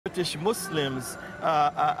British Muslims,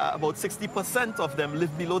 about 60% of them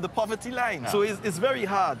live below the poverty line. So it's very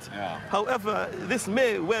hard. However, this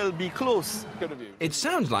may well be close. It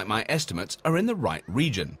sounds like my estimates are in the right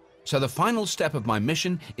region. So the final step of my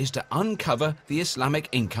mission is to uncover the Islamic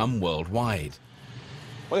income worldwide.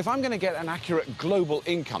 Well, if I'm going to get an accurate global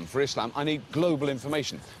income for Islam, I need global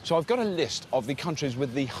information. So I've got a list of the countries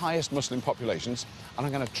with the highest Muslim populations, and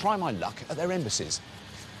I'm going to try my luck at their embassies.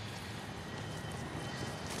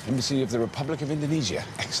 Embassy of the Republic of Indonesia.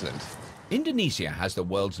 Excellent. Indonesia has the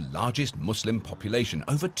world's largest Muslim population,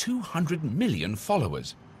 over 200 million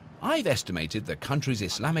followers. I've estimated the country's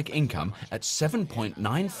Islamic income at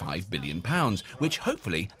 £7.95 billion, which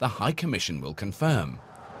hopefully the High Commission will confirm.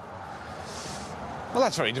 Well,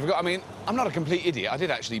 that's very difficult. I mean, I'm not a complete idiot. I did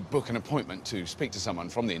actually book an appointment to speak to someone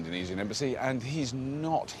from the Indonesian embassy, and he's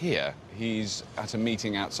not here. He's at a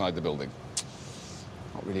meeting outside the building.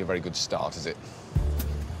 Not really a very good start, is it?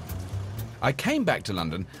 I came back to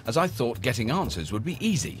London as I thought getting answers would be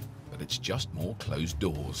easy, but it's just more closed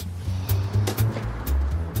doors.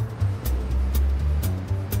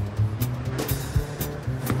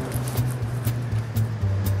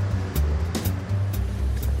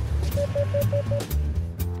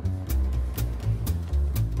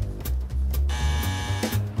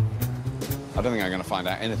 I don't think I'm going to find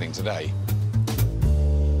out anything today.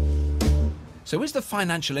 So is the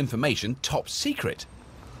financial information top secret?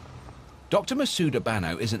 Dr. Masouda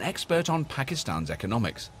Bano is an expert on Pakistan's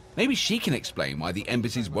economics. Maybe she can explain why the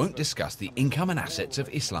embassies won't discuss the income and assets of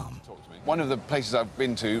Islam. One of the places I've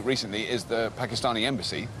been to recently is the Pakistani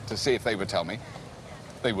embassy to see if they would tell me.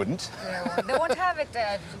 They wouldn't. They won't have it.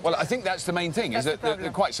 Well, I think that's the main thing, That's is that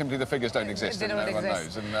the quite simply the figures don't exist They and don't no one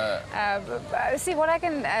exist. knows. And, See, what I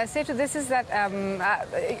can say to this is that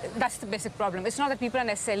that's the basic problem. It's not that people are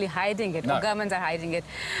necessarily hiding it, No. or governments are hiding it.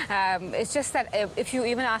 It's just that if you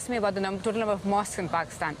even ask me about the total number of mosques in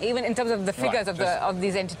Pakistan, even in terms of the figures of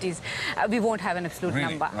these entities, we won't have an absolute Really?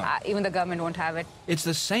 number. Right. Even the government won't have it. It's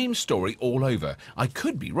the same story all over. I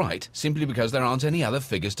could be right simply because there aren't any other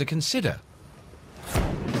figures to consider.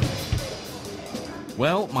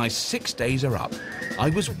 Well, my 6 days are up. I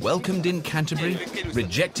was welcomed in Canterbury,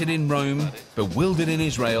 rejected in Rome, bewildered in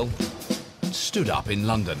Israel, and stood up in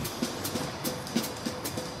London.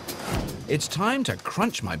 It's time to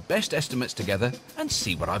crunch my best estimates together and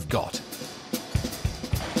see what I've got.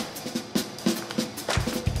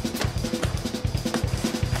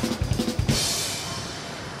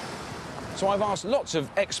 So I've asked lots of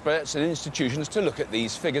experts and institutions to look at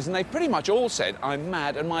these figures, and they pretty much all said I'm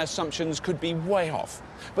mad and my assumptions could be way off.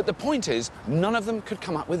 But the point is, none of them could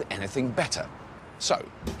come up with anything better. So,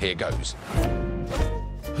 here goes.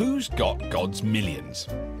 Who's got God's millions?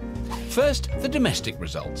 First, the domestic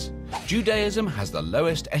results. Judaism has the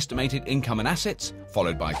lowest estimated income and assets,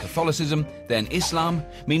 followed by Catholicism, then Islam,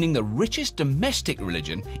 meaning the richest domestic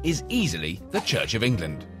religion is easily the Church of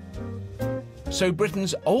England. So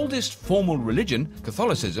Britain's oldest formal religion,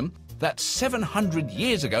 Catholicism, that 700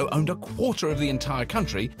 years ago owned a quarter of the entire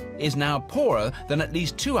country, is now poorer than at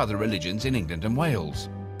least two other religions in England and Wales.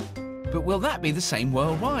 But will that be the same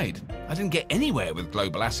worldwide? I didn't get anywhere with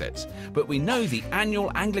global assets, but we know the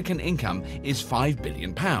annual Anglican income is £5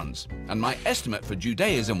 billion, and my estimate for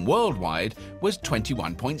Judaism worldwide was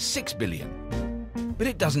 £21.6 billion. But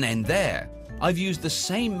it doesn't end there. I've used the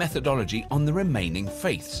same methodology on the remaining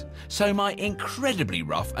faiths, so my incredibly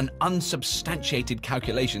rough and unsubstantiated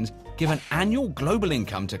calculations give an annual global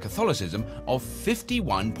income to Catholicism of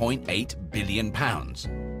 £51.8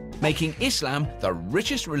 billion, making Islam the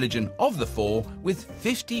richest religion of the four with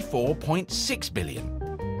 £54.6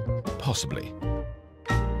 billion. Possibly.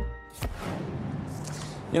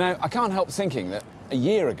 You know, I can't help thinking that a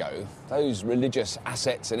year ago, those religious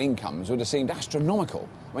assets and incomes would have seemed astronomical.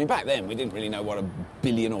 I mean, back then, we didn't really know what a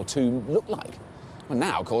billion or two looked like. Well,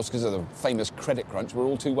 now, of course, because of the famous credit crunch, we're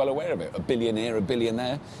all too well aware of it. A billion here, a billion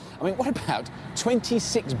there. I mean, what about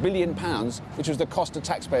 £26 billion, which was the cost to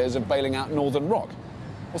taxpayers of bailing out Northern Rock?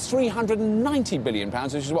 Or £390 billion,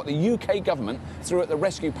 which is what the UK government threw at the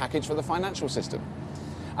rescue package for the financial system.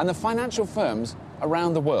 And the financial firms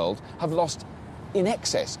around the world have lost in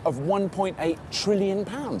excess of £1.8 trillion.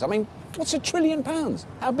 I mean, what's £1 trillion?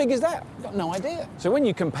 How big is that? I've got no idea. So when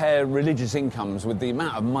you compare religious incomes with the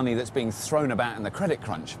amount of money that's being thrown about in the credit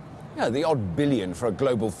crunch, you know, the odd billion for a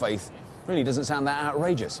global faith really doesn't sound that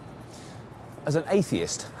outrageous. As an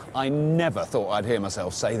atheist, I never thought I'd hear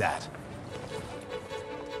myself say that.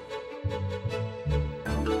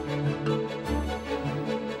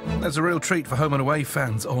 There's a real treat for home and away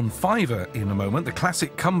fans on Fiver in a moment. The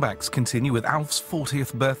classic comebacks continue with Alf's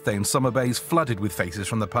 40th birthday and Summer Bay's flooded with faces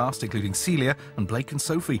from the past, including Celia and Blake and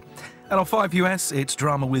Sophie. And on 5 US, it's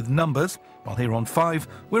drama with numbers. While here on 5,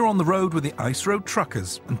 we're on the road with the Ice Road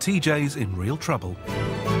Truckers and TJ's in real trouble.